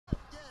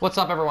What's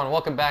up, everyone?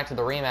 Welcome back to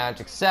the rematch,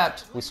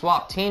 except we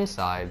swapped team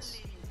sides.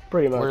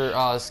 Pretty much.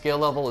 We're, skill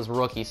level is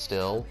rookie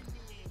still.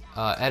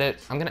 Edit.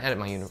 I'm gonna edit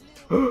my unit.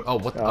 Oh,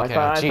 what? Oh, okay,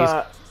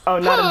 jeez. oh, Oh,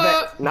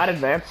 not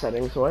advanced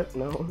settings. What?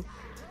 No.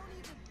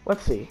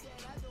 Let's see.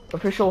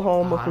 Official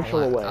home,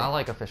 official away. I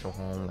like official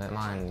home.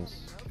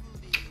 Mine's.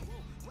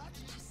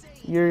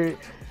 I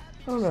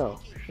don't know.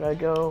 Should I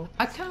go?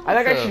 I think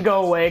I should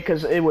go away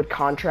because it would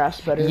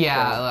contrast better.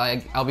 Yeah,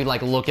 like I'll be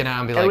like looking at it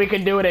and be like. And we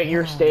could do it at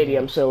your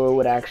stadium, so it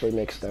would actually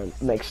make sense.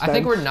 I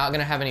think we're not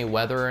gonna have any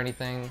weather or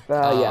anything.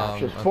 Yeah,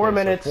 just 4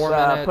 minutes. So 4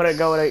 minutes. Put it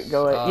go.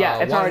 Yeah,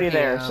 it's already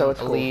there, so it's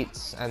cool.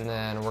 Elites, and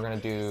then we're gonna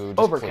do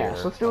overcast.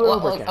 Clear. Let's do it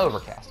overcast.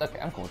 Overcast. Okay,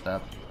 I'm cool with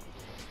that.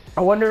 I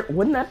wonder,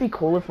 wouldn't that be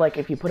cool if, like,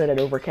 if you put it at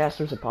overcast,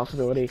 there's a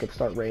possibility it could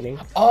start raining?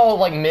 Oh,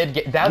 like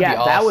mid-game? That'd be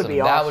awesome. That would be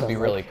awesome. That would be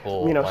really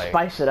cool. You know, like,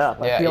 spice it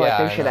up. I feel like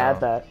they should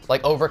add that.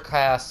 Like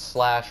overcast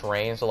 /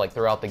 rain, so like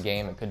throughout the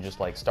game it could just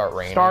like start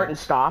raining. Start and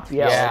stop,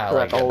 yeah.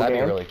 Like that'd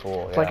be really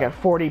cool. It's like a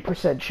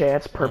 40%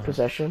 chance per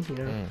possession, you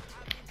know?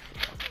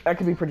 That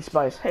could be pretty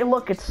spice. Hey,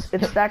 look, it's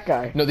that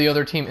guy. No, the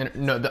other team,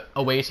 the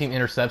away team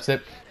intercepts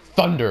it.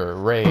 Thunder,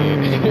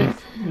 rain.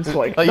 It's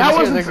like, that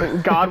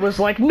wasn't, God was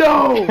like,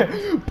 no!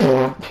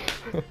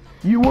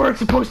 You weren't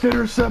supposed to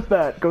intercept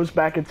that. Goes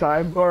back in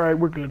time. Alright,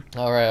 we're good.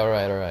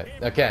 Alright.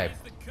 Okay.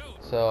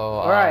 So,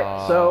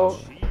 alright, so...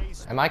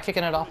 Am I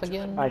kicking it off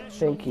again? I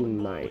think you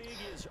might.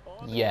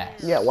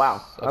 Yes. Yeah,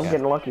 wow. Okay. I'm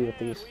getting lucky with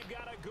these.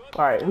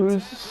 Alright,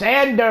 who's...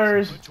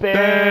 Sanders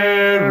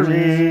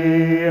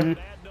Barry!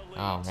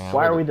 Oh, man.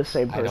 Why are we the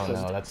same person? I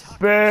don't know. That's...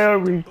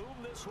 Barry!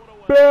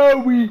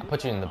 I'll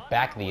put you in the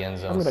back of the end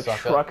zone. I'm gonna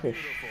truck the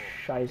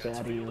shiz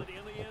out of you.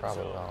 You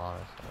probably will,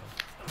 honestly.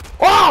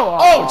 Oh!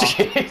 Oh,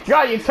 jeez!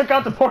 God, you took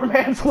out the poor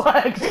man's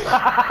legs!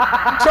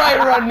 Try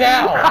and run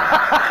now!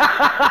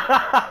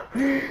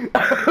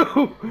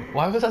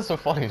 Why was that so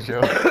funny,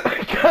 Joe?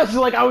 Because,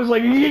 like, I was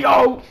like,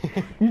 yo!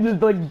 You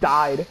just, like,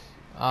 died.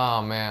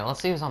 Oh, man. Let's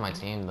see who's on my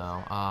team,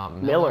 though.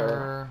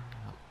 Miller.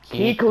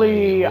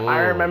 Keekly.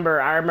 I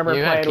remember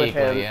playing with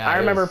him. Yeah, I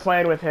remember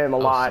playing with him a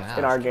lot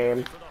in our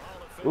game.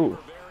 Ooh.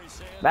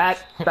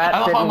 That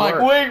didn't I'm like,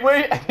 work.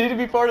 wait, I need to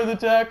be part of the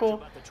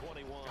tackle.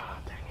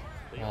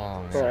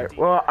 Oh, man. Alright,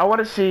 well, I want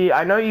to see,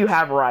 I know you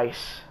have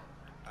Rice.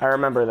 I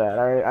remember that.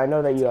 I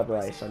know that you have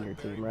Rice on your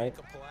team, right?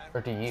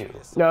 Or do you?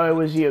 No, it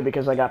was you,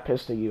 because I got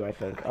pissed at you, I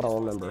think. I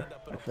don't remember.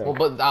 Well,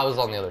 but I was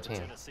on the other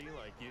team.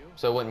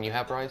 So wouldn't you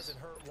have Rice?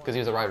 Because he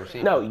was a wide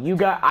receiver. No,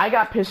 I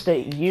got pissed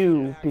at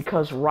you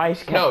because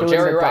Rice kept doing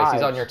Jerry the Rice, dives.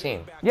 he's on your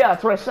team. Yeah,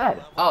 that's what I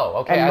said. Oh,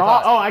 okay. And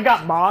I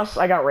got Moss,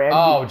 I got Randy.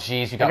 Oh,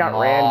 jeez, you got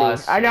Moss.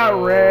 Randy. I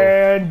got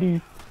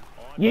Randy.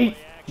 Yeet,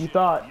 you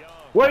thought.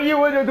 What are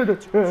you... Out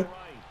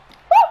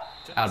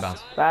of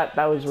bounds.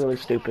 That was really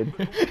stupid.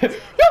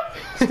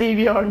 Steve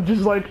Young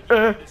just like,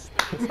 they're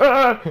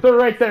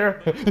right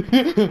there.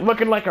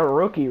 Looking like a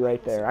rookie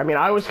right there. I mean,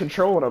 I was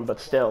controlling him, but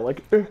still,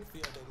 like,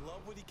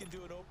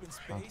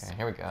 Okay,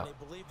 here we go.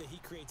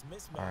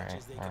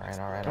 Alright.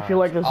 I feel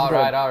like this is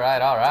alright.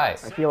 I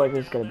feel like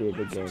this is gonna be a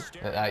good game.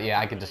 Yeah,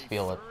 I can just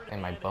feel it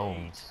in my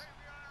bones.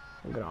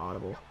 I'm gonna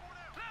audible.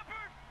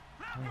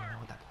 I don't even know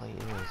what that play is.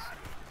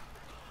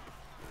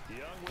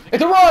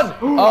 It's a run!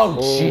 Oh,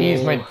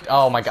 jeez,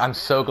 oh my god, I'm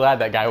so glad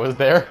that guy was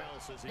there.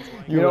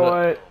 You know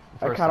what?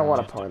 I kind of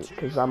want to punt,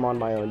 because I'm on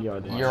my own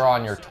yard line. You're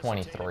on your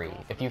 23.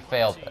 If you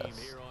failed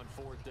this,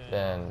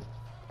 then...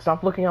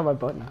 Stop looking at my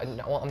button.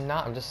 No, well, I'm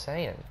not, I'm just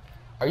saying.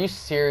 Are you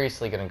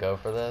seriously going to go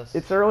for this?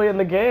 It's early in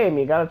the game,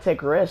 you gotta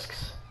take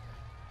risks.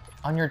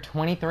 On your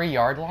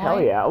 23-yard line?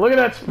 Hell yeah, look at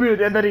that speed,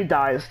 and then he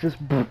dies, just...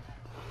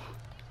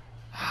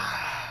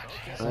 I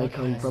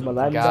come from a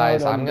land.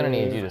 Guys, I'm going to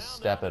need you to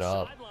step it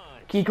up.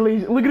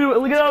 Keekly, look at him,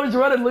 look at how he's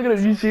running, look at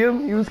him, you see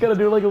him? He was gonna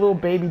do like a little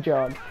baby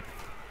jog.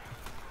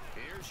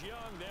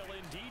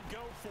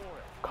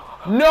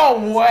 No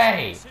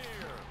way!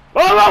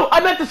 Oh no, I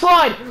meant to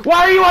slide!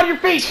 Why are you on your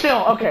feet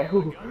still? Okay.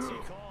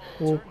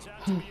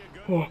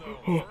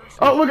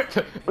 Oh, look at,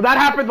 that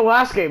happened the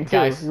last game too.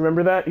 Guys.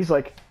 Remember that? He's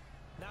like,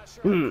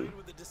 Did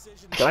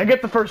I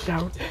get the first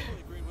down?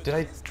 Did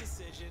I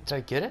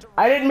get it?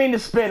 I didn't mean to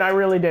spin, I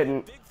really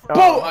didn't.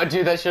 Oh,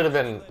 dude, that should have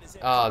been,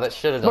 that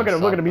should have done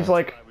Look at him, he's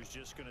like,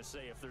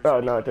 oh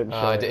no, it didn't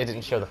show. It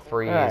didn't show the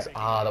freeze. Right.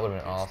 That would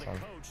have been awesome.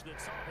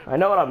 I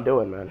know what I'm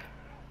doing, man.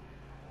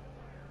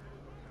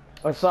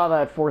 I saw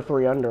that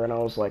 4-3 under and I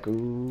was like,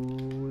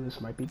 ooh, this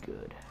might be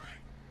good.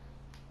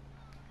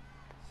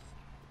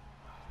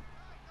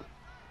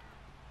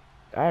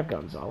 I have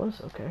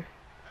Gonzalez, okay.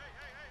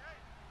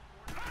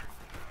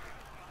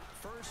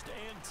 First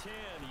and 10,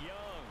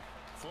 Young.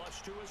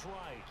 Flush to his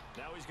right.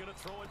 Now he's gonna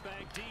throw it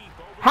back deep.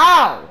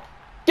 How?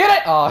 Get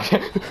it! Oh,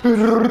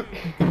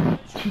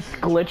 just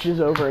glitches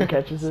over and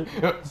catches it.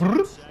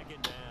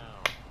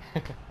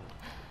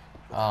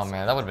 Oh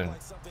man, that would have been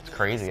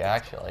crazy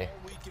actually.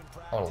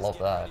 I would have loved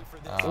that.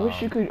 I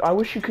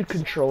wish you could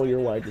control your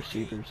wide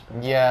receivers.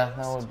 Yeah,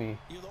 that would be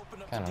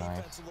kind of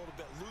nice.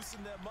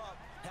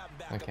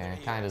 Okay,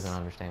 kind is an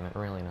understatement.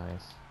 Really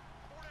nice.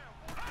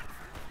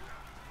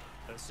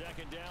 A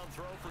second down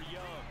throw for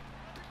Young.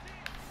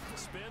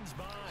 spins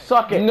by.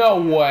 Suck it.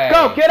 No way.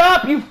 Go, get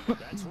up, you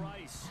That's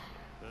Rice.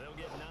 They'll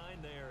get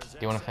 9 there. Do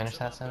you want to finish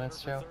that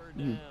sentence, Joe?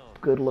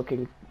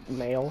 good-looking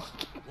male.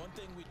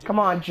 Come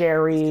on,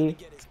 Jerry.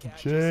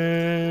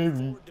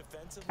 Jerry.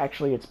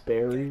 Actually, it's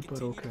Barry,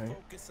 but okay.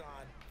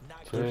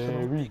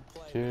 Jerry.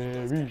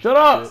 Jerry. Shut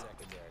up!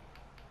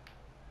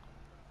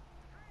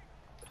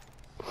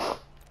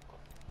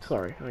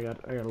 Sorry, I got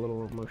a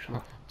little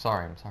emotional.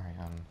 Sorry, I'm sorry.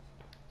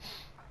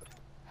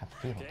 Have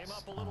Came feelings.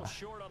 up a little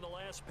short on the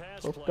last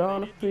pass Hooked play.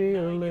 on a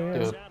feeling.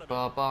 Dude,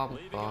 ba-bum,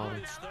 Leaving bum.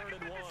 it, it's 3rd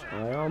and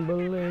 1. I don't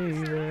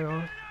believe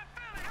it.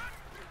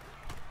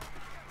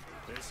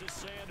 This is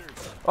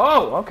Sanders.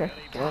 Oh, okay.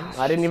 Well,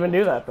 I didn't even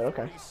do that, but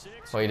okay.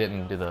 Well, you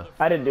didn't do the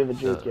I didn't do the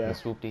juke, the yeah.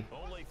 swoopty.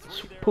 Only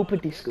 3 there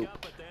Poopity to scoop. pick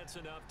up, but that's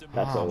enough to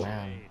That's move Oh, all. the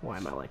man. chains. Why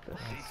am I like this?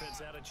 Defense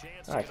had a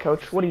chance to Alright, get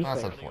coach, what do you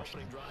That's think?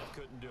 unfortunate. drive,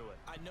 couldn't do it.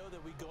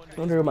 I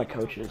wonder who my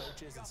coach is.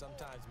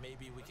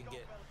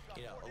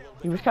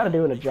 He was kind of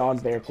doing a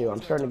jog there too.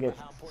 I'm starting to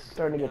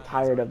get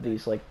tired of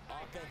these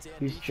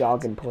these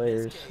jogging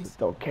players that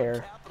don't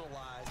care.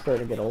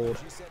 Starting to get old.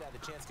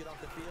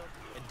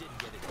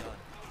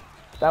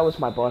 That was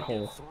my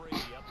butthole. 3 up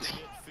the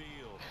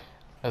midfield.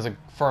 There's a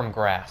firm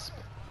grasp.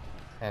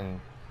 And,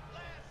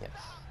 yes,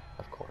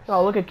 of course.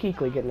 Oh, look at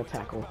Keekly getting a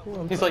tackle.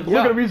 He's like,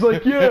 Look at him. He's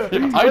like, yeah,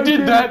 I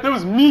did that. That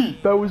was me.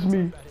 That was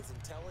me.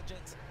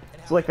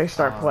 It's like they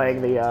start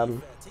playing the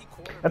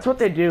That's what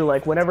they do.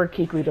 Like whenever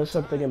Keekly does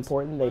something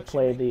important, they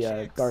play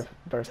the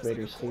Darth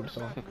Vader's theme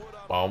song.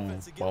 Bum,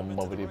 bum,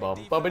 bubbity,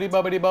 bum, bubbity,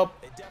 bubbity, bum.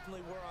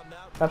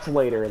 That's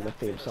later in the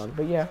theme song,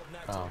 but yeah.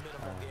 Oh,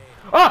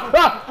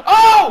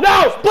 Oh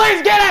no!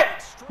 Please get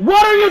it!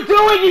 What are you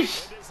doing? You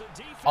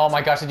oh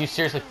my gosh, did you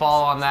seriously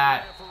fall on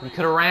that? You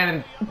could have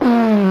ran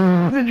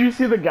and... Did you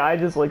see the guy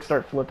just like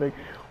start flipping?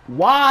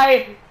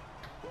 Why?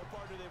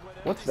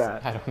 What's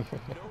that? I don't even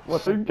know.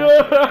 What's the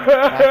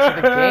Back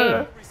to the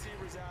game.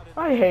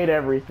 I hate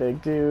everything,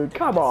 dude.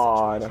 Come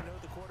on.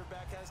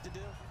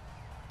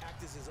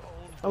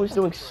 I was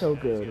doing so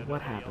good.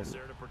 What happened?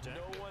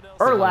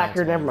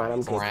 Urlacher, never mind.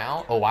 I'm good.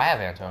 Brown? Oh, I have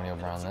Antonio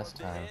Brown this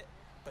time.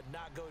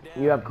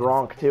 You have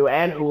Gronk too,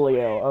 and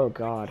Julio. Oh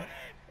god,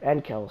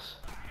 and Kels.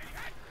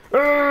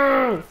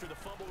 Oh,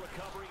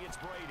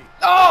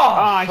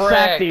 I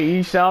sacked you.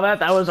 You saw that?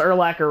 That was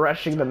Urlacher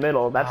rushing the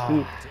middle. That's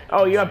the.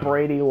 Oh, you have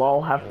Brady.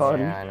 Lol. Have fun.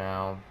 Yeah, I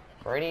know.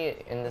 Brady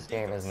in this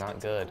game is not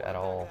good at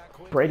all.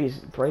 Brady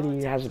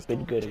hasn't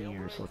been good in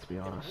years. Let's be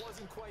honest.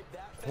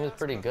 He was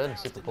pretty good in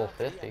Super Bowl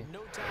 50.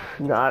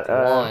 Not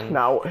One.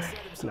 no, it's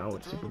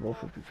Super Bowl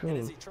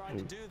 52.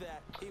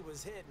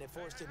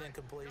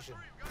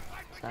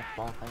 Snap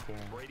ball, thank you.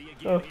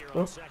 Oh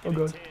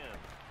good.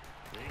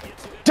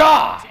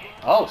 Die!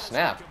 Oh,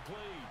 snap.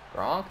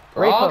 Gronk?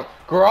 Gronk?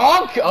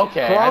 Gronk?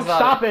 Okay. I Gronk, thought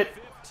stop it!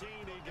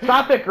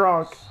 Stop it,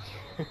 Gronk!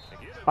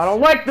 I don't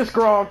like this,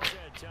 Gronk!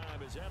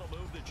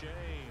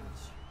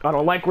 I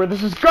don't like where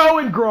this is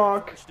going,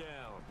 Gronk!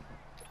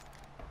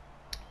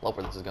 Love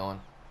where this is going.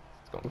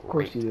 It's going Of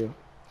course great. you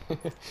do.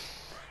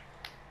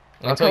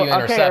 Until you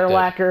intercept okay, it.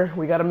 Urlacher,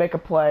 we gotta make a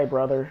play,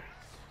 brother.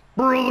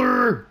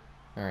 Brother!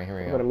 Alright, here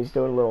we Look at go. him, he's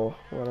doing little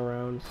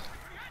runarounds.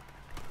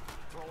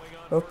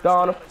 Hooked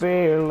on a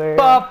feeling.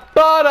 Bop,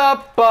 ba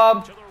da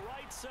bop. To the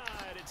right side,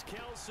 it's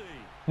Kelsey.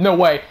 No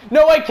way.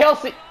 No way,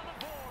 Kelsey!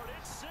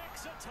 It's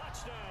 6, a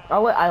touchdown.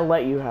 I'll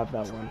let you have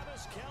that one.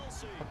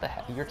 Kelsey. What the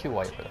heck? You're too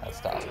white for that.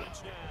 Stop.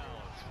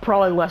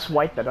 Probably less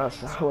white than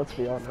us, let's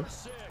be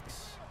honest.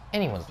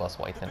 Anyone's less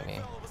white than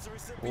me.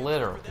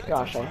 Literally.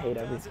 Gosh, I hate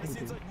everything,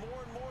 dude.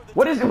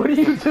 What are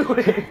you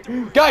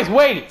doing? Guys,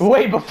 wait!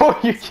 Wait before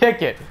you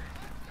kick it!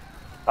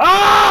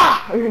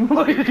 Ah!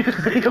 Look at you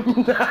see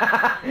him.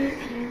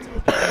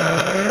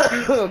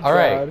 Oh,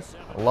 Alright.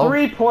 God.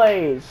 3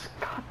 plays.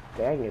 God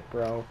dang it,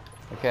 bro.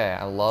 Okay,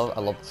 I love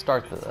the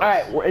start to this.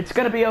 Alright, it's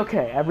gonna be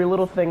okay. Every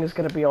little thing is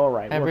gonna be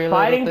alright. Every We're little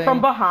fighting thing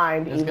from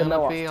behind, It's even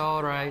gonna though... be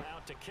alright.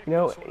 You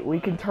know, we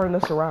can turn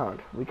this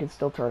around. We can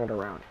still turn it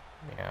around.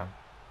 Yeah.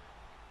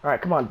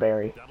 Alright, come on,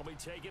 Barry. That'll be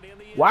taken in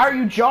the end. Why are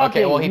you jogging,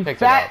 Okay, well, he you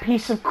picked it fat up.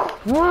 piece of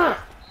crap?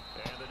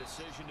 And the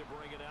decision to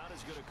bring it out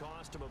is going to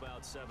cost him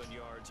about 7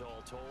 yards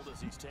all told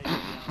as he's taken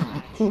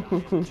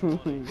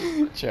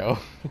down. Joe.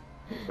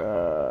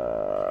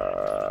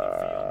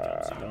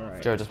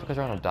 Alright. Joe, just because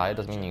you're on a diet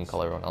doesn't mean you can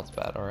call everyone else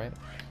fat, alright?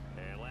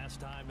 And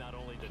last time, not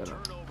only the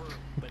turnover,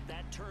 but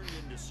that turned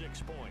into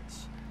 6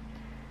 points.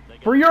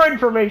 For your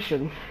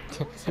information,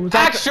 it was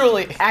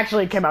Actually!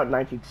 actually it came out in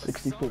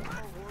 1964.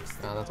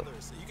 No, that's a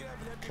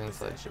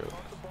inside joke.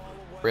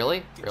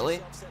 Really?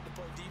 Really?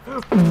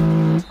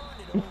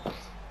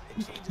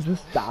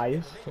 Just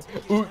dies.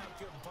 No,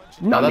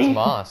 that's Nani?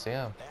 Moss,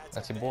 yeah.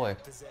 That's your boy.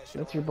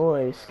 That's your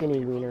boy,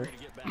 Skinny Wiener.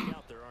 Get back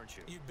out there, aren't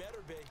you?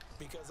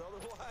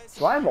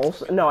 Do I have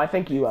Olsen? No, I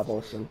think you have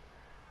Olsen.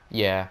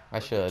 Yeah, I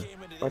should.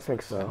 I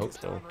think so. I hope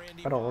so.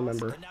 I don't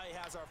remember.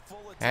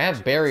 I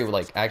have Barry,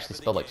 like, actually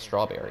spelled like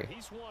strawberry.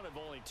 He's one of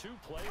only two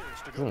players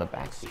to He's in go the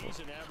back season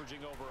seat. averaging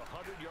over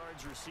 100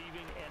 yards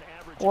receiving and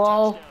average a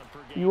Well, touchdown per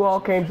game. you all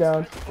came down.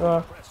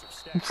 Impressive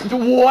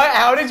stats. What?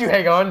 How did you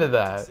hang on to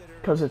that?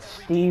 Because it's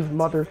Steve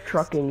Mother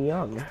Trucking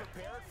Young.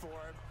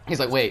 He's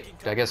like, wait,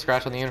 did I get a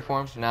scratch on the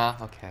uniform? Nah,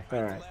 okay.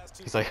 Alright.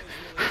 He's like,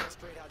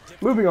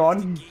 Moving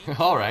on.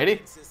 alrighty.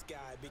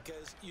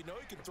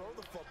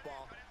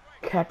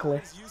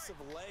 Keckler.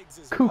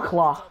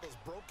 Kukla.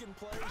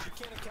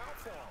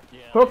 Yeah.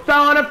 Hooked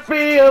on a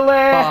feeling.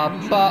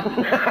 Bop,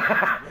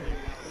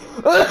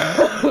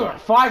 bop.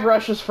 5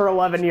 rushes for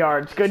 11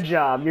 yards. Good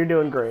job. You're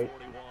doing great.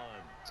 41.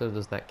 So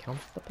does that count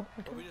the punt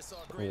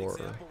return? Or...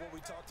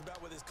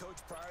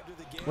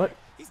 What?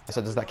 I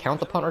said, does that count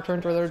the punt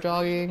return for their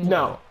jogging?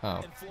 No.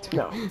 Oh.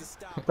 No.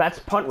 That's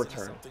punt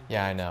return.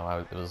 Yeah, I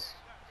know. It was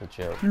a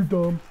joke. You're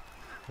dumb.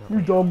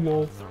 You're dumb,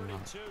 lol.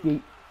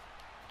 Yeet.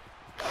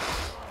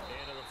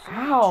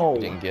 Ow.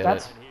 Didn't get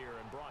That's...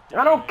 it.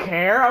 I don't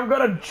care. I'm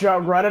gonna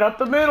run it up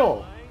the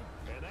middle.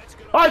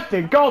 I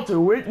think I'll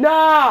do it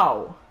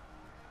now.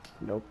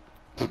 Nope.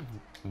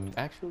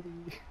 Actually...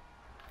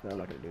 No, I'm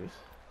not gonna do this.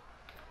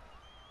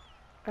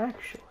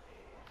 Actually.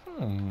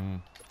 Hmm.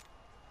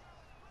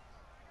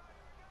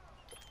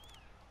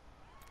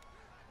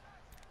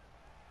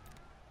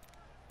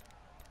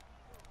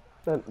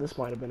 This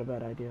might have been a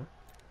bad idea.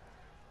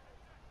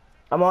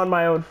 I'm on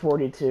my own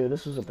 42.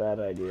 This was a bad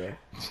idea.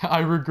 I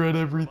regret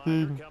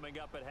everything. Coming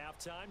up at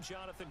halftime,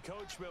 Jonathan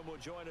Coachman will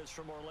join us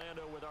from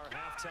Orlando with our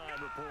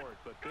halftime report.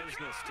 But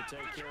business to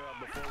take care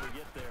of before we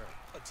get there.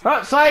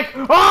 Oh, psych!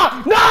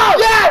 Oh, no!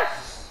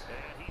 Yes!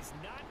 And he's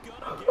not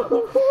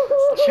gonna get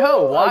the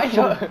Joe,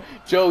 why?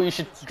 Joe, you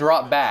should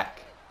drop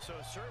back so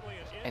certainly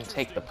an and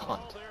take the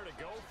punt. there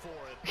to go for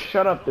it.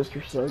 Shut up,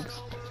 Mr. Suggs.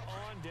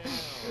 On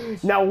down.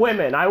 Now,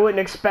 women, I wouldn't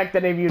expect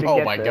any of you to Oh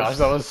get my this. gosh,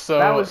 that was so...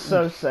 That was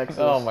so sexist.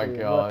 Oh my dude.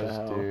 What gosh, the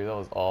hell? dude, that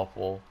was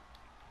awful.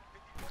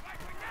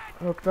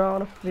 Hooked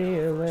on a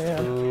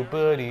feeling. Ooh,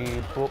 buddy,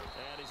 boop.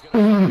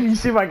 You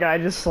see my guy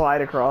just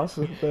slide across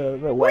with the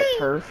wet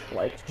turf,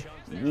 like,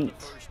 yeet.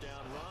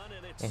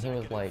 And he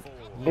was like...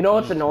 You know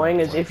what's annoying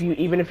is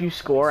even if you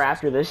score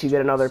after this, you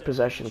get another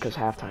possession because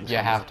halftime.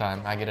 Yeah,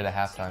 halftime. I get it at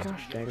halftime.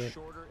 Gosh dang it.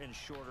 Shorter and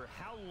shorter.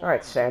 How long All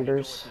right,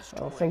 Sanders. I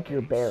don't think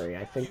you're Barry.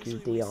 I think you're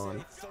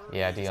Dion.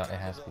 Yeah, Dion. It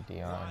has to be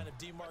Dion.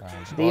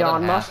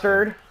 Dion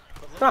Mustard.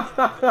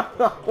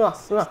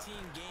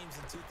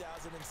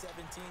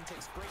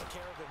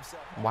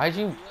 Why'd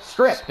you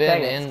Strip. spin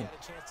Dang it. in?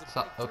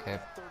 Okay.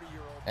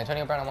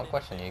 Antonio Brown, I want to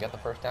question you. You got the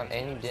first down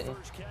and you didn't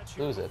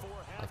lose it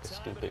like a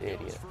stupid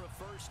idiot. for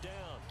a first down?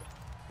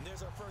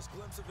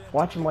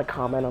 Watch him like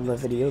comment on the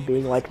video,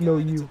 being like, "No,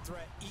 you."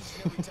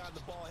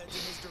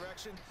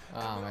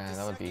 Oh man,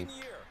 that would be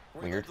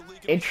weird.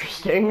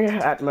 Interesting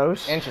at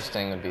most.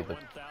 Interesting would be the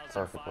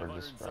perfect word to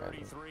describe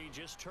it.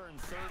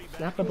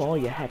 Snap the ball,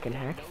 you heckin'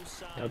 hack.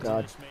 Oh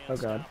god. Oh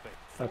god.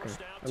 Okay,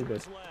 I'm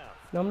good.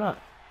 No, I'm not.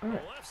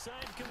 Alright.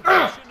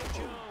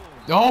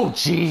 Oh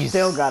jeez.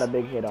 Still got a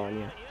big hit on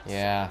you.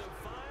 Yeah,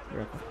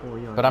 You're at the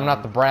 4-yard but I'm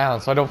not the line.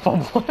 Browns, so I don't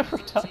fumble every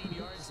time.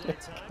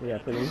 Yeah,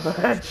 pretty much.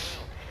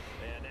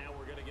 And now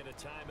we're going to get a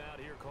timeout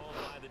here called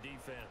by the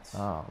defense.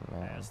 Oh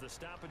man. As the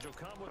stoppage will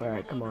come with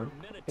Alright, come under on.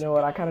 a minute You know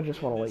what? I kind of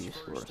just want to let you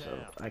score, so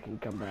I can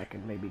come back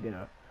and maybe get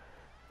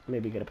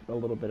a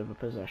little bit of a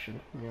possession.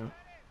 You know.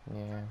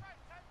 Yeah.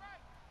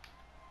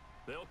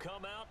 They'll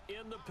come out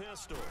in the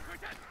pistol.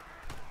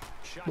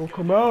 We'll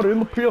come out in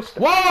the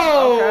pistol.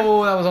 Whoa! Okay.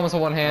 That was almost a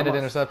one-handed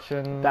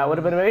interception. That would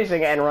have been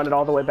amazing, and run it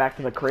all the way back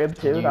to the crib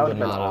too. You That would would have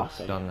been not have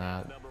awesome. done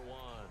that. Number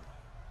one.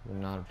 Would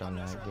not have done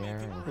that,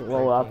 Garen.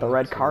 Roll out the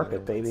red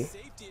carpet, baby.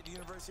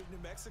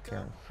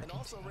 Garen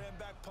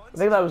I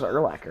think that was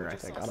Urlacher. I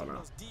think. I don't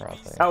know.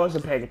 probably. I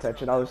wasn't paying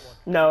attention.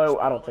 No,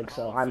 I don't think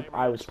so.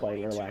 I was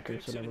playing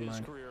Urlacher, so never His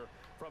mind. career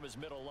from his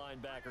middle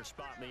linebacker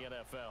spot in the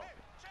NFL.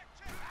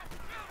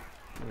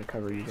 I'm gonna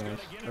cover you guys.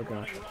 Oh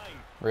gosh.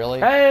 Really?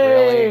 Hey,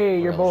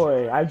 Really? your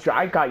Really? boy.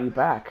 I got you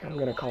back. I'm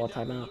gonna call a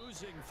timeout.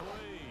 Losing three.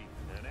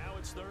 And now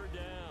it's third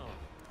down.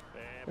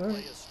 And Well,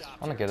 play is stopped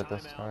I'm gonna here. get it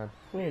this Timeout. time.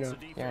 You know. It's the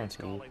defense Guaranteed.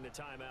 calling the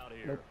timeout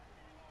here. Nope.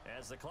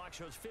 As the clock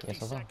shows 50 Yes,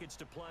 I will. seconds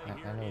to play here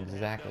I know in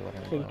exactly what I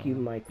I'm think you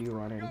doing. might be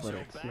running, but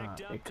it's not.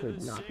 It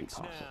could not be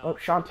possible. Oh,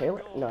 Sean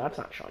Taylor? No, that's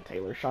not Sean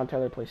Taylor. Sean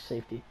Taylor plays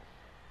safety.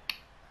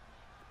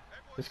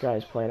 This guy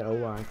is playing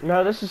O-line.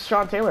 No, this is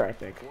Sean Taylor, I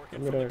think.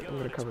 I'm gonna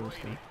cover this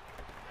guy.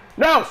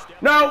 No!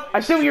 No!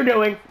 I see what you're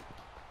doing!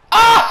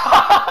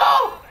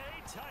 Oh!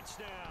 A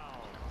touchdown.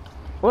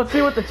 Let's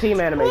see what the team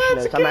animation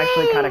is. I'm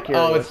actually kind of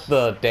curious. Oh, it's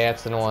the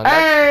dancing one.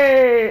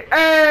 Hey!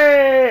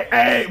 Hey!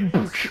 Hey!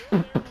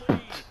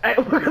 Hey,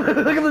 look at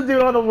the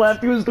dude on the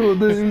left. He was doing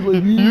this. He was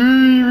like,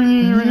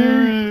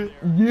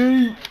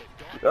 yay!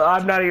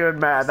 I'm not even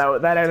mad.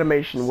 That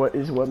animation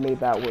is what made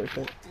that worth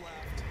it.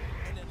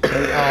 Oh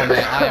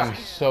man, I am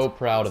so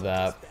proud of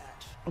that.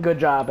 Good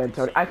job,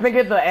 Antonio. I think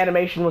the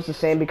animation was the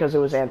same because it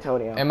was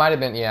Antonio. It might have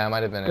been, yeah, it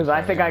might have been. Because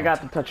I think I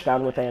got the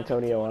touchdown with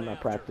Antonio on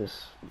that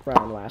practice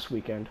round last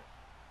weekend.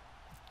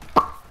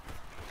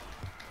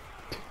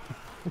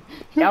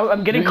 Yeah,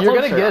 I'm getting You're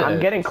closer. gonna get it. I'm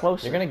getting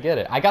closer. You're gonna get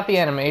it. I got the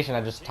animation.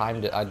 I just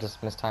timed it. I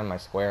just mistimed my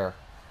square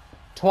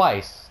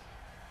twice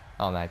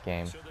on that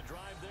game.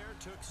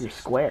 You're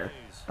square.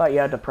 Thought you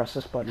had to press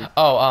this button.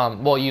 Oh,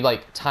 well, you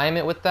like time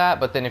it with that,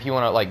 but then if you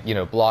want to like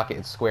block it,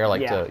 it's square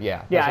like Yeah. to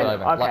yeah. Yeah. That's what I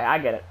meant. Okay, I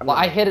get it. Well,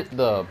 I hit it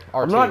the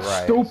R2 I'm not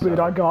right. stupid.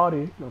 So. I got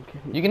it. No, I'm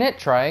kidding. You can hit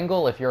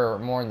triangle if you're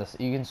more in this.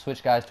 You can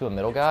switch guys to a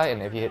middle guy,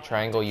 and if you hit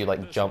triangle, you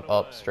like jump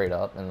up straight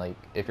up, and like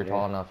if you're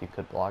tall enough, you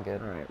could block it.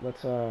 All right,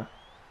 let's All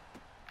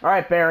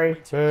right,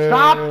 Barry.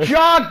 Stop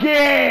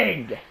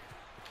jogging.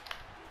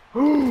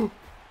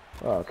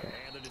 Okay.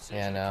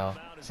 Yeah, no.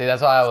 See,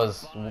 that's why I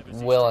was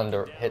willing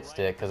to hit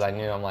stick because I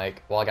knew I'm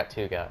like, well, I got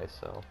two guys,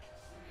 so.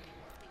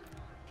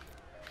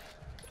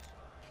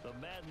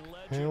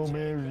 Hail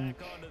Mary.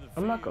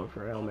 I'm not going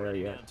for Hail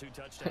Mary yet.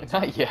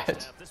 Not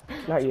yet.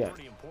 Not yet.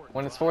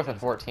 When it's 4th and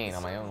 14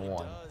 on my own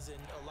one,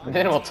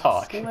 then we'll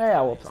talk.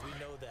 Yeah, we'll talk.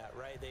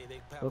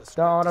 Hooked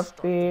on a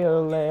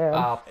feeling.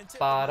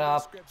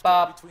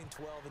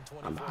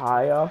 I'm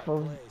high off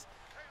of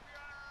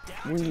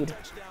weed.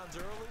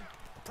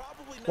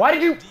 Why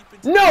did you?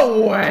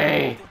 No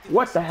way!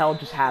 What the hell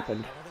just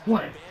happened?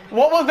 What?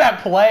 What was that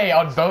play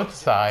on both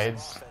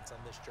sides?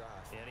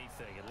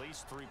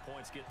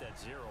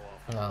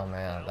 Oh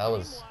man, that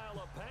was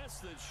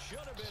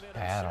just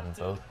bad on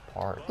both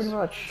parts. Pretty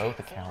much. Both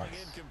accounts.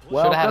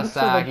 Welcome Should have had a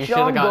sack. You should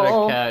have gotten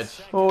a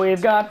catch.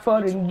 We've got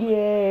fun and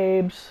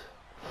games.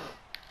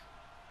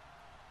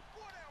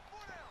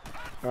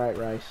 All right,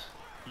 Rice.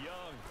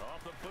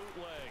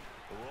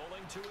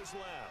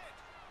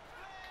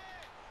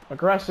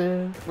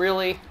 Aggressive.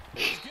 Really?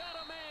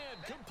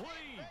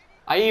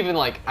 I even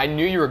I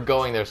knew you were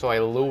going there, so I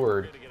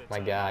lured my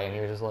guy, and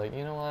he was just like,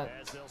 you know what?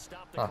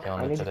 Not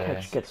feeling I it need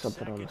today. to get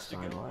something on the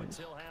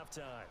sidelines.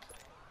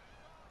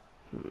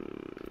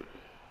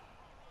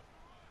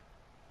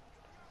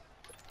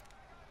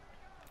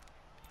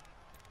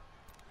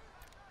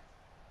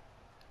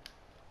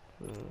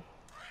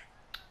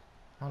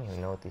 I don't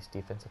even know what these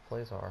defensive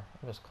plays are.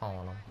 I'm just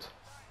calling them.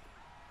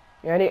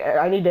 Yeah,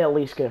 I need to at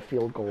least get a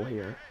field goal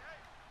here.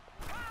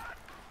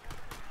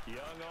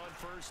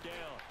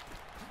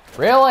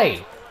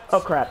 Really?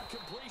 Oh crap.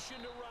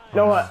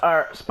 No,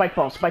 spike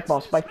ball, spike ball,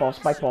 spike ball,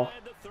 spike ball.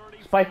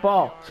 Spike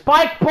ball!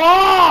 Spike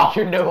ball!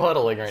 You're no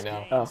huddling right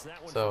now. Oh.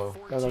 So.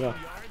 Go.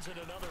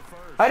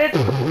 I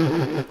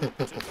didn't.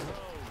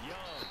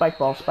 Spike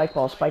ball, spike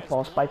ball, spike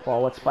ball, spike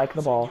ball. Let's spike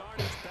the ball.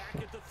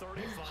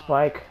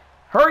 Spike.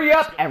 Hurry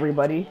up,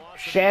 everybody.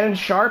 Shannon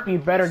Sharp, you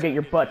better get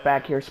your butt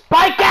back here.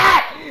 Spike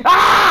it!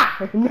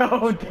 Ah!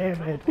 No,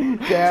 damn it.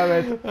 Damn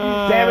it.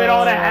 Damn it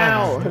all to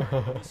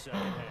hell.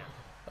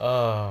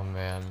 Oh,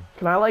 man.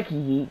 Can I,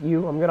 yeet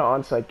you? I'm gonna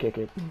onside kick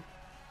it.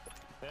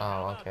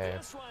 Oh, okay.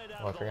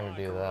 Well, if you're gonna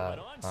do that,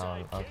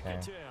 okay.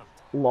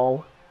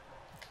 Lol.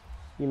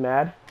 You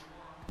mad?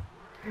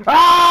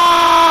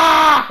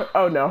 Ah!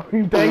 Oh, no.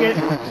 Dang it.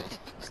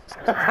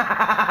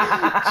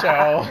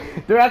 Joe.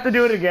 Do I have to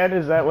do it again?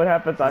 Is that what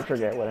happens? I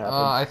forget what happens.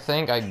 I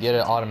think I get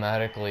it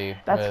automatically.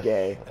 That's with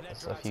gay.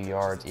 A few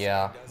yards.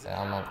 Yeah.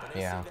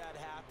 Yeah.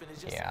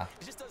 Yeah.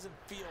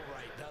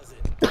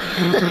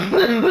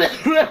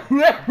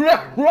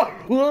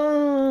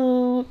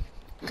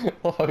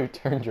 Oh, you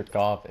turned your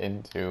cough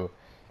into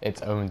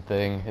its own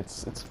thing.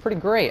 It's pretty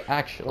great,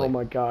 actually. Oh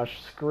my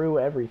gosh, screw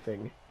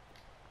everything.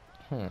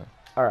 Hmm.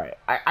 Alright,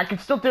 I can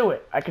still do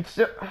it. I can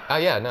still...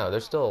 Yeah, no,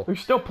 there's still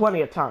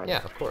plenty of time.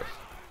 Yeah, of course.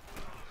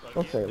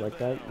 Don't say it like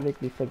that. You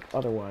make me think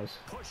otherwise.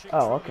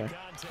 Oh, okay.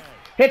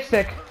 Hit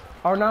stick!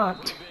 Or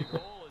not.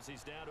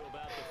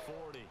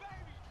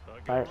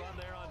 Hi.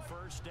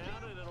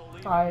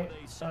 Hi,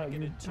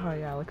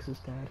 Alex's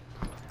dad.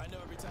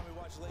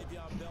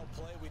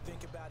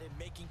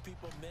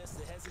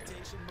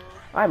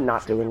 I'm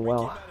not doing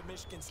well.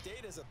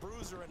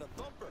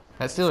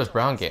 That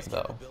Steelers-Brown game,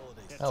 though,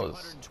 that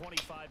was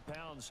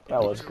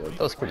good.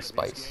 That was pretty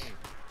spicy.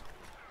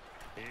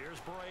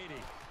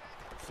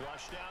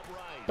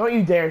 Don't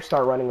you dare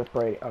start running with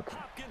Brady. Okay.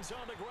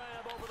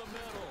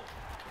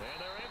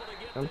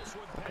 I'm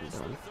fucking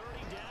done.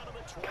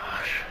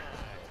 Gosh.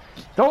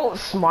 Don't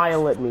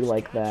smile at me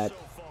like that.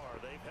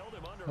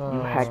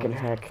 You heckin'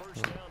 heck.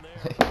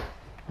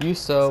 You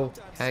so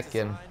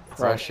heckin'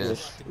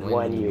 precious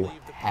when you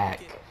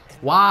heck.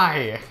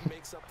 Why?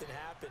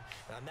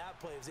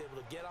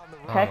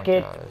 Heck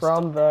it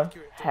from the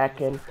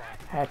heckin'.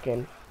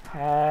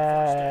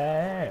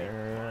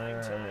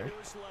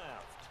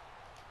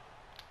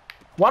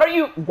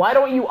 Why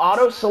don't you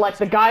auto select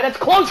the guy that's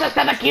closest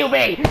to the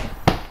QB?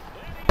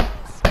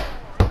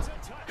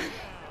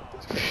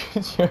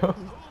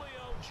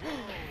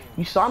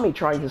 You saw me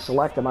trying to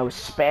select him. I was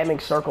spamming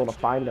circle to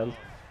find him.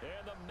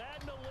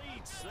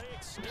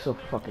 I'm so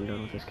fucking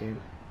done with this game.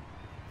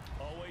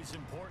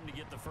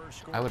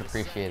 I would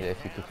appreciate it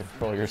if you could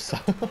control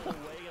yourself.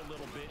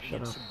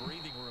 Shut up.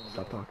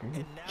 Stop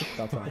talking.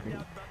 Stop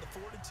talking.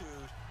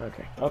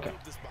 Okay.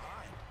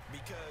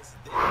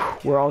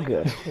 We're all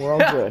good. We're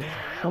all good.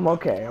 I'm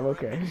okay. I'm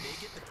okay.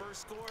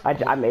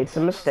 I made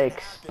some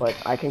mistakes, but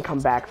I can come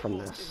back from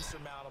this.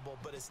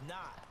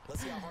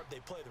 Let's see how hard they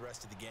play the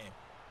rest of the game.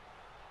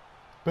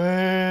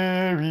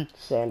 Barry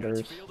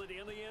Sanders.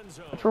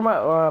 Let's throw my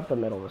up the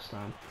middle this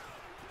time.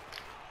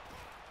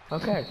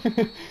 Okay.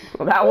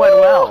 Well, that went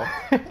well.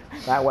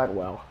 That went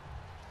well.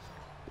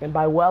 And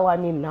by well, I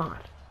mean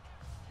not.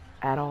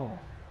 At all.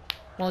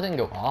 Well, it didn't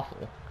go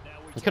awful.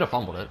 You could have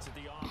fumbled it.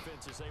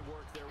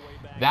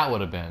 That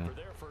would have been.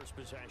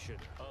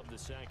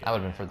 That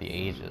would have been for the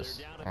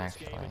ages,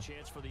 actually.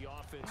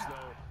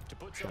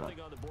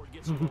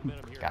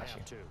 Got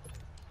you.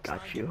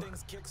 Got you.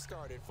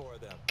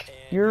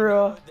 You're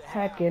a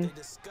hacking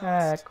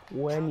hack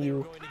when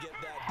you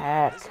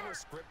hack.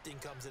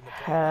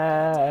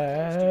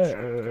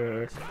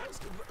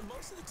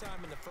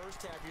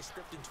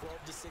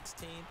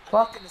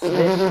 Fuck this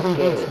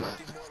game.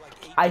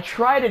 I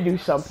try to do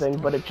something,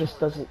 but it just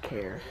doesn't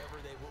care.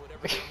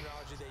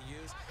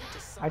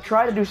 I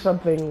try to do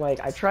something, like,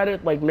 I try to,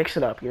 like, mix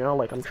it up, you know?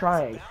 Like, I'm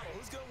trying.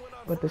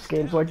 But this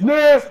game's like,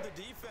 nah!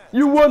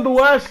 You won the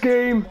last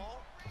game!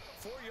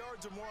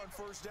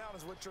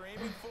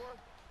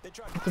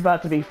 It's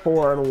about to be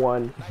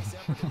 4-1.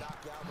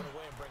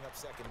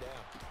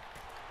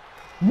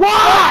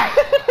 Why?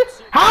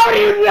 How do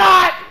you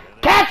not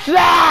catch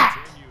that?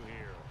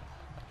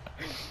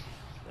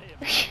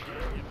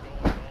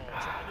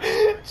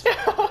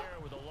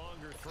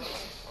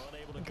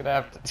 I'm gonna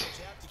have to.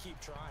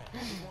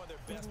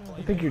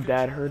 I think your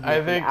dad heard me I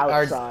from think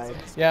outside.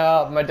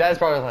 Yeah, my dad's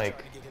probably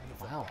like,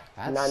 wow,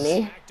 that's.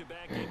 Nani?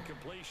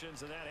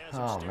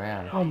 Oh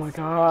man. Oh my It's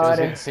god.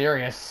 getting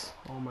serious.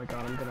 Oh my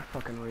god, I'm gonna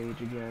fucking rage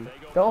again.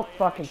 Don't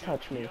fucking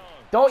touch me.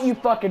 Don't you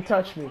fucking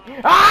touch me.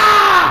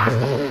 Ah!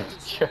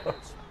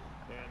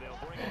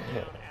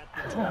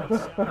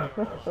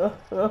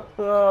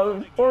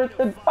 4th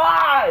and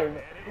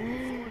 5!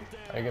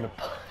 Are you gonna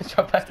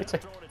drop back to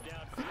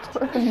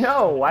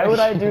No, why would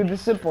I do the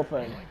simple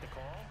thing?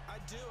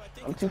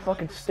 I'm too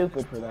fucking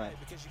stupid for that.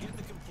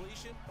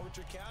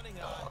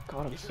 Oh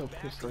god, I'm so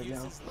pissed right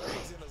now.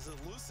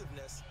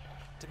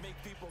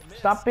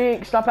 Stop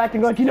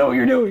acting like you know what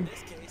you're doing!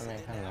 I mean, I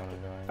kinda know what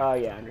I'm doing. Oh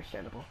yeah,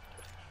 understandable.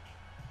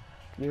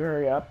 Can you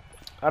hurry up?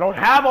 I don't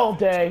have all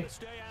day!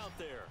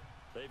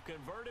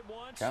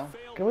 Go.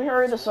 Can we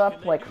hurry this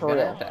up, like, I'm for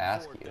gonna real? have to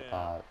ask you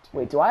about.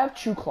 Wait, do I have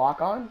Chew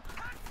Clock on?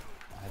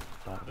 I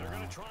don't know.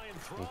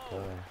 You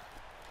could.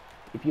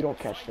 If you don't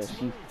catch this,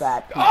 you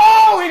fat piece.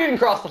 Oh, he didn't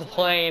cross the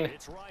plane.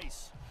 It's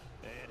Rice,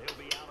 and he'll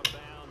be out of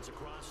bounds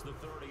across the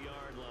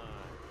 30-yard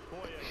line.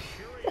 Boy,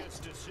 a curious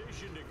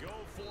decision to go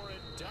for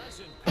it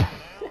doesn't pan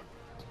out.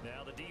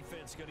 Now the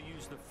defense going to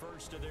use the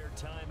first of their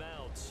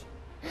timeouts.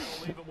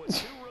 We'll leave them with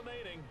 2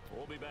 remaining.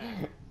 We'll be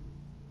back.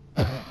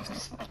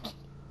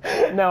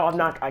 No, I'm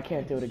not. I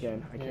can't do it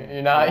again. I can't.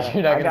 You're not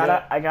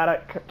gonna I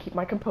gotta keep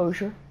my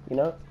composure. You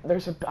know,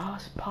 there's a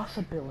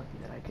possibility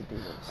that I could do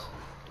this.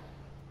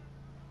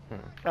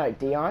 All right,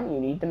 Dion,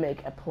 you need to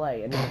make a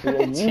play, and it'll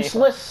be a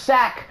useless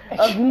sack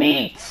of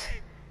meat.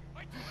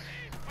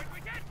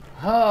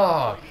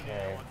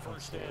 Okay.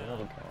 Let's see. Where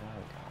we go?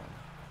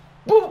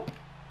 Boop.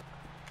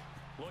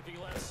 Looking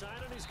left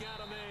side, and he's got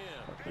a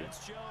man.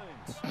 It's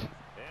Jones, and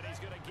he's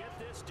going to get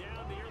this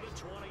down near the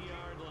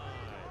 20-yard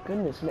line.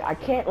 Goodness me, I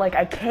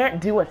can't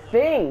do a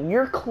thing.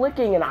 You're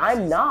clicking, and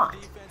I'm not.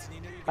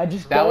 I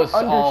just That don't was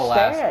understand. all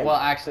last. Well,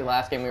 actually,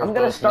 last game we were I'm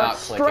gonna both start not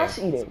stress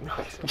clicking.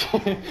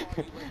 eating.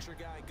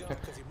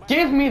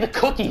 Give me the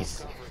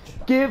cookies.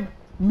 Give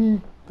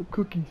me the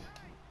cookies.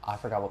 I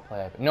forgot what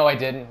play I picked. No, I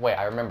didn't. Wait,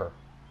 I remember.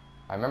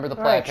 I remember the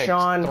play Alright, I picked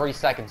Sean. 3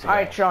 seconds ago. All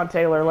right, Sean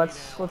Taylor,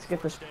 let's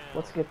get this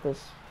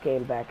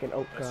game back. And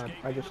oh god,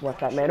 I just left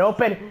that man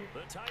open.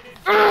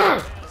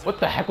 What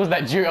the heck was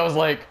that juke? I was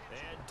like,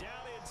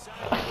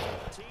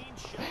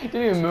 he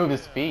didn't even move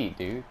his feet,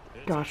 dude.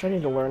 Gosh, I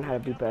need to learn how to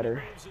do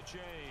better.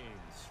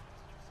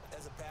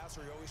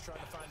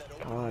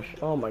 Gosh,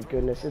 oh my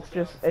goodness,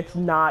 it's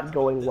not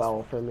going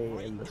well for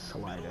me in the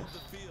slightest.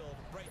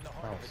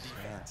 Oh,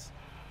 shit.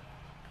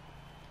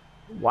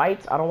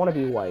 White? I don't want to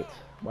be white.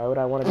 Why would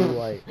I want to be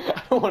white?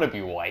 I don't want to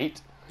be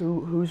white.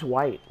 Who's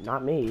white?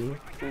 Not me.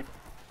 On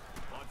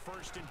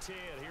 1st and 10,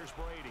 here's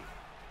Brady.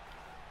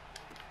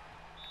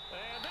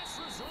 And this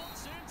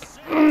results in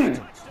Sam's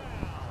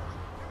touchdown.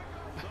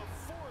 The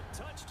 4th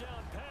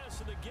touchdown pass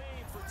of the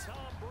game for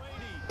Tom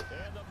Brady.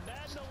 And the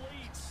Madden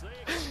Elites, they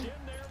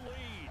extend their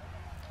lead.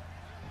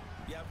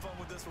 You have fun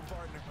with this one,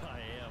 partner? I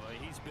am.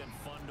 He's been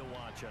fun to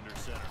watch under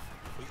center.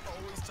 We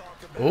always talk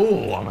about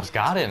Ooh, almost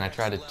got it, and I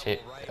tried to see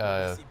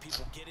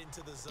people get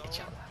into the zone.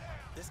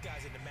 This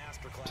guy's in the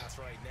master class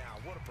right now.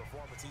 What a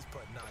performance he's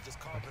putting on, just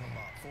carving them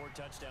up. 4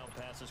 touchdown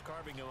passes,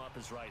 carving him up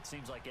is right.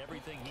 Seems like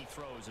everything he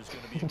throws is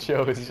going to be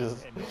Joe is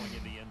just and going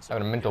in the end zone.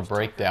 having a mental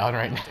breakdown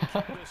right now.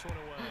 This one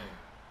away.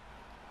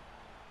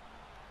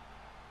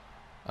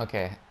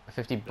 Okay,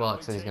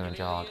 $50 that he's gonna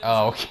jog.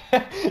 Oh,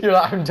 okay. You're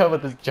like, I'm done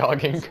with this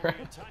jogging crap.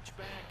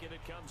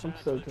 I'm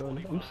so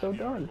done. I'm so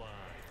done.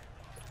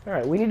 All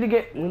right, we need to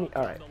get. All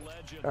right.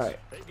 All right.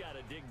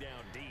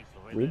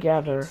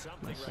 Regather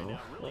myself.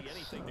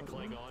 Let's,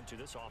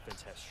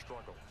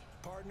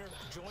 Partner,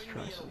 join me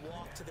in a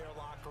walk to their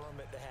locker room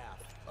at the half,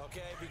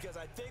 okay? Because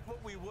I think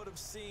what we would have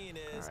seen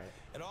is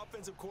an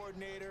offensive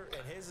coordinator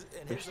and his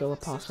There's still a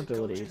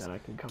possibility that I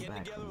can come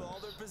back from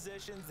this.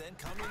 Positions, then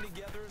coming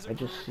together as I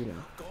just, you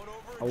know,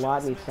 a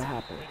lot needs to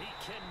happen.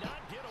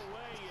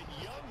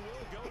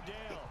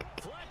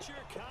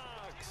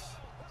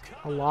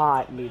 A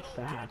lot needs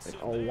to happen.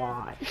 A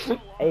lot.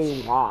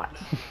 A lot.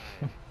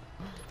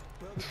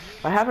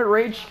 I haven't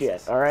raged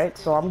yet, alright?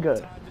 So I'm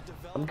good.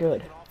 I'm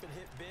good.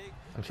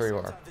 I'm sure you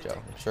are, Joe.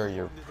 I'm sure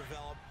you're...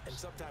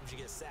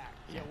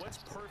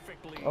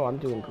 Oh, I'm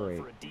doing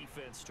great.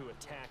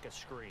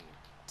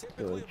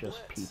 Doing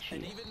just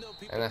peachy.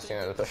 And that's the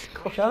end of the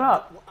third. Shut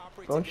up!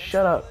 Don't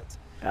shut up,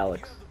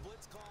 Alex.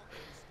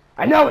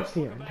 I know it's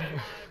the end.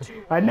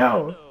 I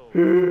know.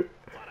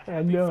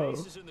 I know.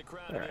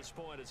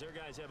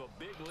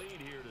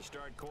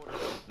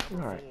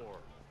 Alright.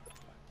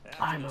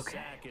 I'm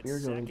okay.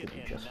 You're going to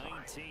be just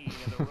fine.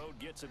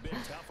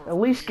 At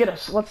least get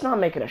us. Let's not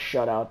make it a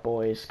shutout,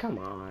 boys. Come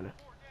on.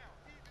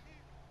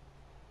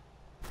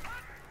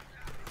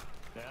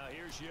 Now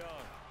here's Young.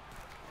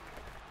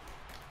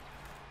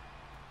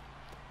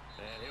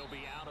 And he'll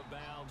be out of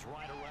bounds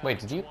right around. Wait,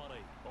 did you?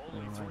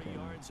 Only 3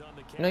 yards on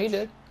the catch. No, you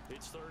did.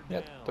 It's third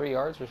Yep, down. 3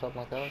 yards or something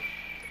like that.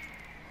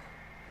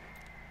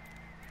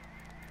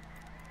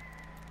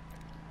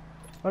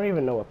 I don't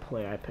even know what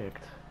play I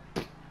picked.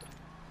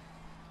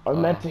 I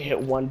meant to hit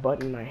one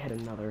button and I hit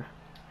another.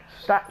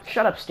 Stop!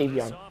 Shut up, Steve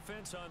Young.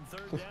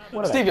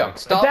 What Steve Young,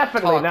 stop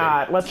Definitely talking.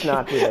 not. Let's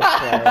not do this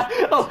play.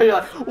 Oh, you're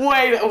like,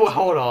 wait,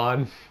 hold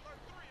on.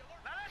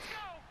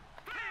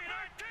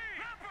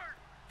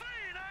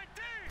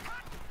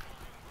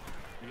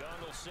 Young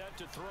will set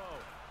to throw.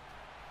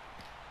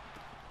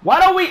 Why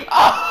don't we?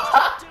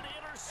 Oh!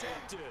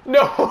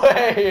 No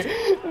way!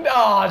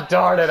 Oh,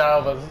 darn it, I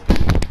almost...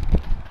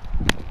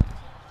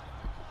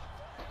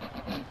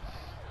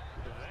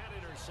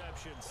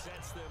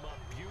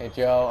 Hey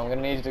Joe, I'm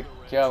gonna need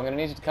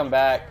you to come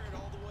back.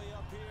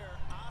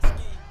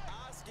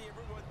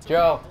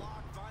 Joe.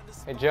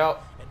 Hey Joe.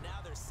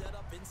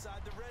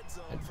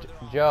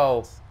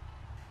 Joe.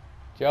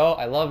 Joe,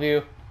 I love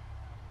you.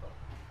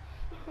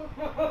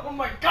 Oh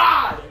my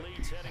God!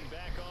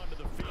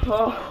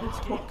 Oh,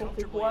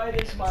 why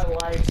does my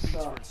life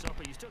suck?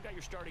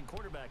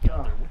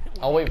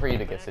 I'll wait for you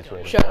to get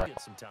situated. Shut up.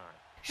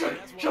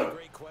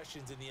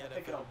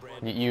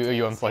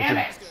 You unplugged Damn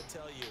your... it.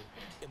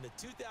 In the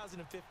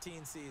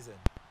 2015 season,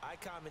 I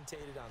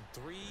commentated on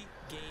 3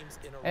 games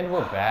in a row. And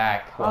we're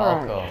back.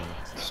 Alright. Welcome.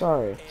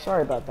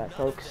 Sorry about that,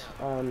 folks.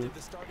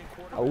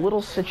 A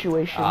little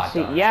situation.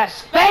 Darn.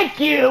 Yes, thank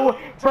you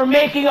for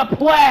making a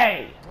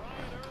play.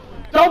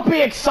 Don't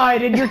be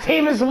excited. Your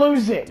team is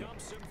losing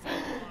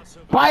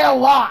by a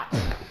lot.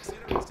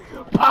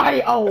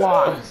 By a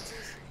lot.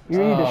 You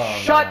need to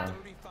shut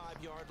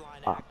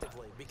up.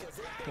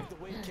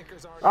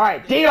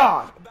 Alright,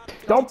 Dion.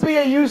 Don't be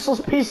a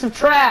useless piece of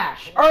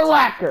trash.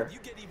 Urlacher.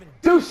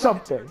 Do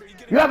something.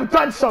 You haven't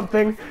done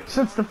something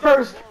since the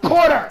first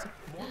quarter.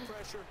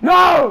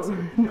 No!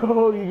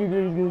 No.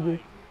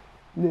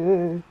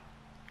 No.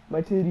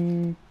 My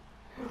titty.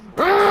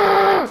 Girl,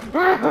 I'm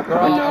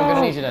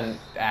gonna need you to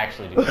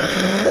actually do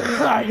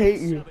that. I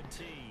hate you.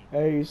 I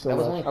hate you so That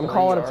was much. only I'm 3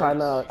 calling a yards.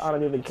 timeout. I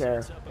don't even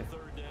care.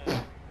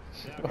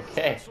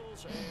 Okay.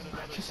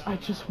 I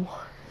just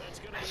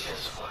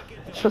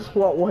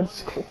want one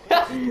score.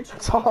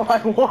 That's all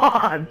I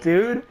want,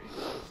 dude.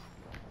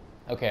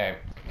 Okay.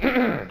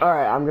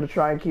 Alright, I'm gonna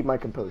try and keep my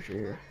composure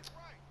here.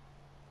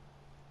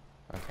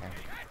 Okay.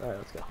 Alright,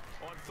 let's go.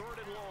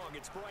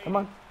 Come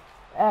on.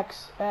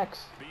 X.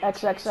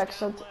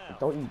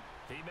 Don't you...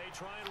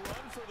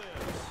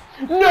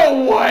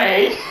 No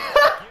way!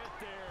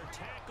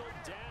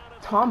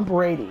 Tom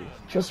Brady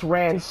just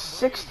ran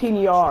 16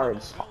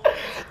 yards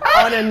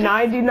on a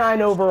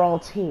 99 overall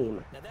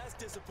team.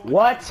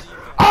 What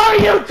are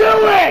you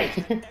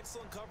doing?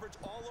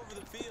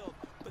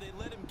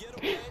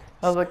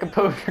 I was like,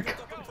 composure.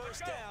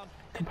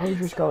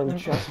 Composure's going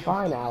just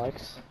fine,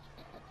 Alex.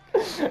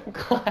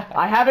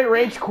 I haven't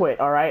rage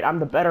quit, alright? I'm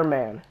the better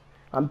man.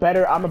 I'm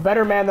a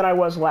better man than I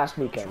was last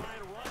weekend.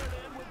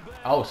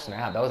 Oh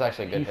snap! That was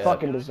actually a good You hit.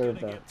 fucking deserve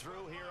that.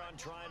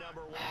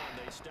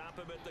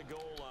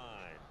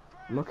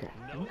 I'm okay.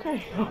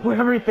 Okay.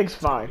 Everything's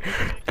fine.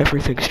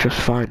 Everything's just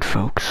fine,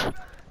 folks.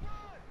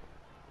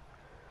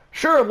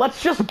 Sure,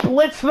 let's just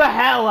blitz the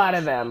hell out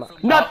of them.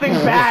 Nothing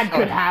bad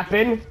could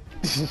happen.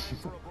 This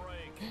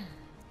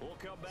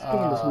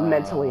game is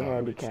mentally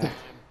handicapped.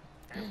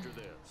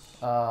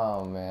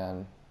 Oh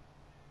man.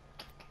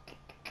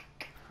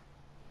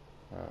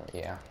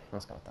 Yeah,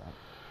 let's go with that.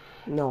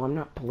 No, I'm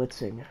not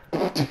blitzing.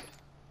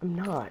 I'm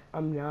not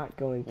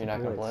going to You're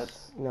not gonna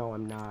blitz? No,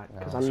 I'm not.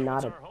 Because No.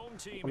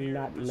 I'm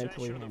not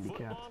mentally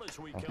handicapped.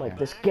 Okay. Like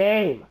this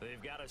game.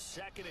 They've got a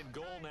 2nd and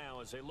goal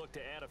now as they look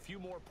to add a few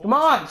more points. Come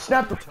on,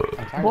 snap the I'm trying to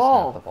snap the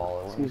ball. ball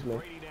over. Excuse me.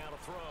 Brady now to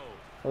throw.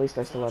 At least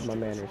I still have my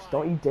manners.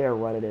 Don't you dare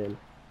run it in.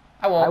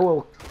 I won't. I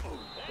will.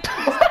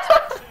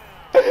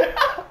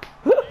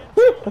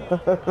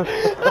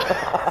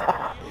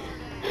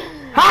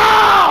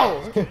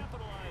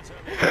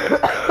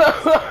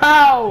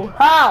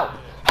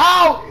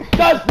 How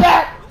does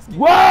that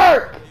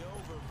work?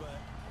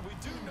 We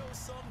do know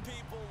some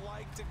people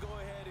like to go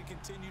ahead and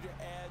continue to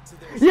add to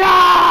their Yeah!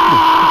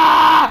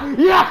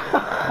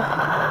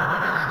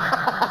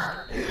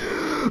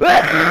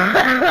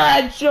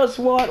 I just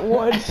want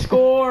one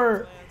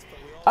score.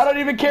 I don't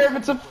even care if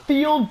it's a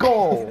field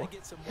goal.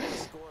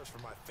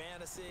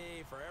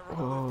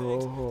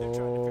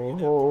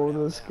 Oh,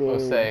 this We'll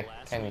game. say,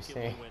 can you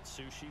see?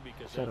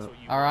 Shut up.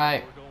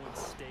 Alright.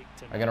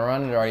 Are you gonna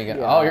run it or are you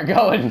gonna... Yeah. Oh, you're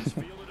going!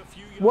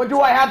 What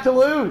do I have to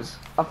lose?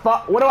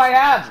 What do I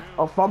have?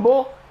 A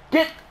fumble?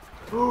 Get.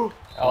 Oh,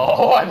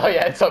 I thought you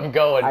had something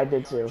going. I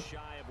did too.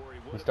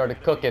 You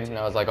started cooking and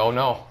I was like, oh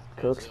no.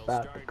 Cook's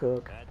about to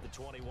cook. At the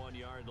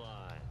 21-yard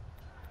line.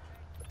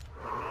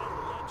 The Madden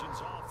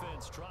Legends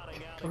offense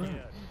trotting out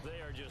again.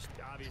 They are just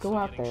obviously Go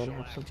out there getting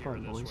and have some shellacked here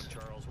in fun, this boys.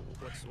 one, Charles.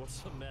 What's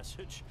the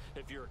message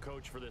if you're a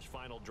coach for this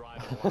final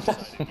drive of a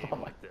one-sided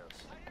game like this?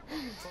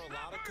 For a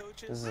lot of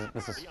coaches,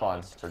 This is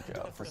fun for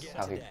Joe. This is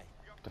how he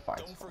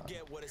defines don't fun.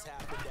 forget what has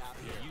happened out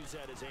here. Use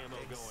that as ammo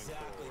going Exactly.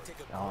 forward. Take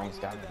a Oh, quick he's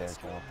look got at me that there, Joe.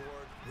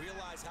 scoreboard,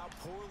 realize how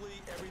poorly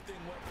everything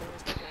went for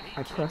us.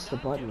 I pressed the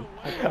button.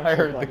 I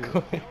heard the button.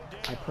 click.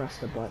 I pressed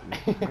the button.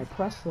 I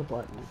pressed the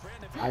button.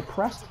 I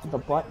pressed the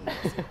button.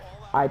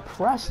 I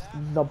pressed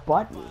the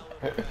button.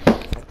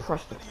 I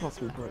pressed the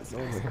fucking button.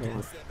 Oh my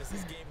god.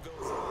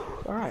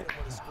 Alright.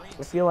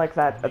 I feel like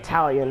that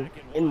Italian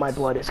in my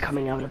blood is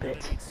coming out a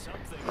bit.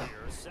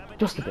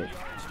 Just a bit.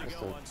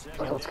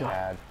 Let's go.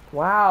 Bad.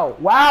 Wow.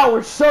 Wow,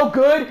 we're so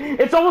good.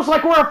 It's almost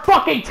like we're a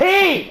fucking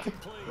team.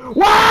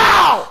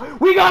 Wow!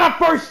 We got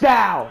a first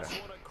down.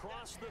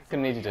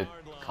 Gonna need you to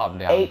calm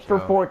down. 8 for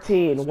Joe.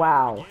 14.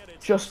 Wow.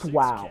 Just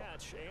wow.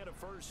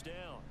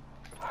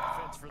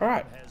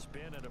 Alright.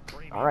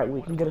 Alright,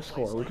 we can get a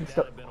score. We can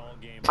still...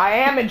 I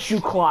am in shoe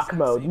clock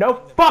mode.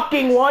 No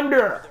fucking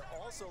wonder!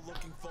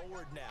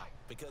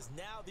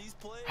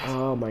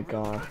 Oh my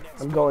god.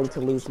 I'm going to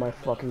lose my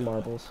fucking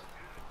marbles.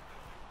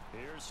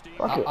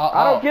 Fuck it.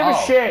 I don't give a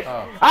shit!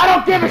 I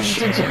don't give a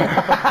shit!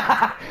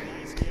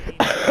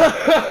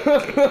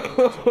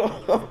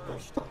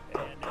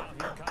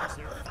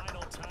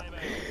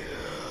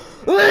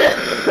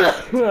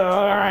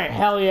 Alright,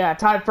 hell yeah.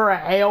 Time for a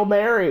Hail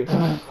Mary.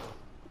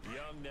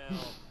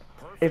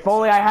 If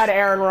only I had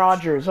Aaron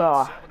Rodgers.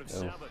 Oh.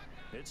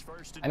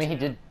 I mean, he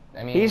did.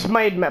 I mean, He's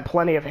made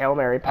plenty of Hail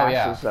Mary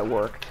passes that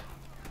worked.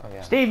 Oh,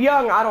 yeah. Steve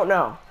Young, I don't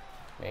know.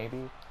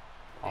 Maybe.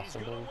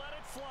 Possibly.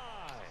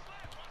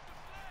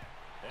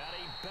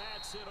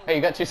 Hey,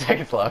 you got 2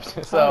 seconds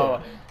left,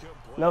 so...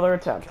 Another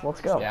attempt.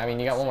 Let's go. Yeah, I mean,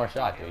 you got one more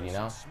shot, dude, you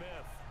know?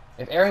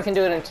 If Aaron can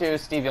do it in 2,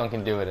 Steve Young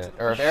can do it in...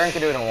 Or if Aaron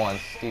can do it in 1,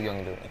 Steve Young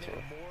can do it in 2.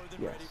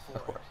 Yes.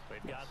 Of course.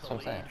 That's what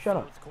I'm saying. Shut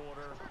up.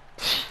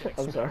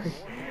 I'm sorry.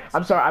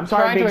 I'm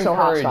sorry I'm being so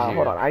hostile.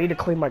 Hold on. I need to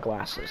clean my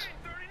glasses.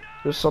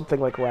 There's something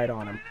like right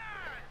on him.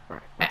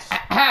 Alright.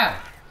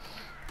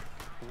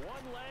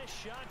 One last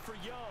shot for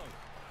Young.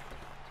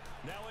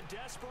 Now a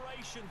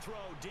desperation throw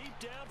deep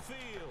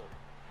downfield.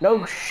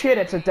 No shit,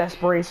 it's a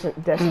desperation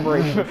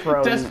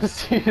throw.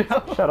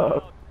 Despacito. Shut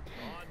up.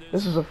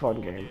 This is a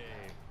fun game.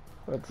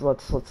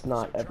 Let's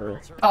not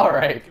ever.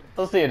 Alright.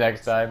 We'll see you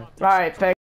next time. Alright, thanks.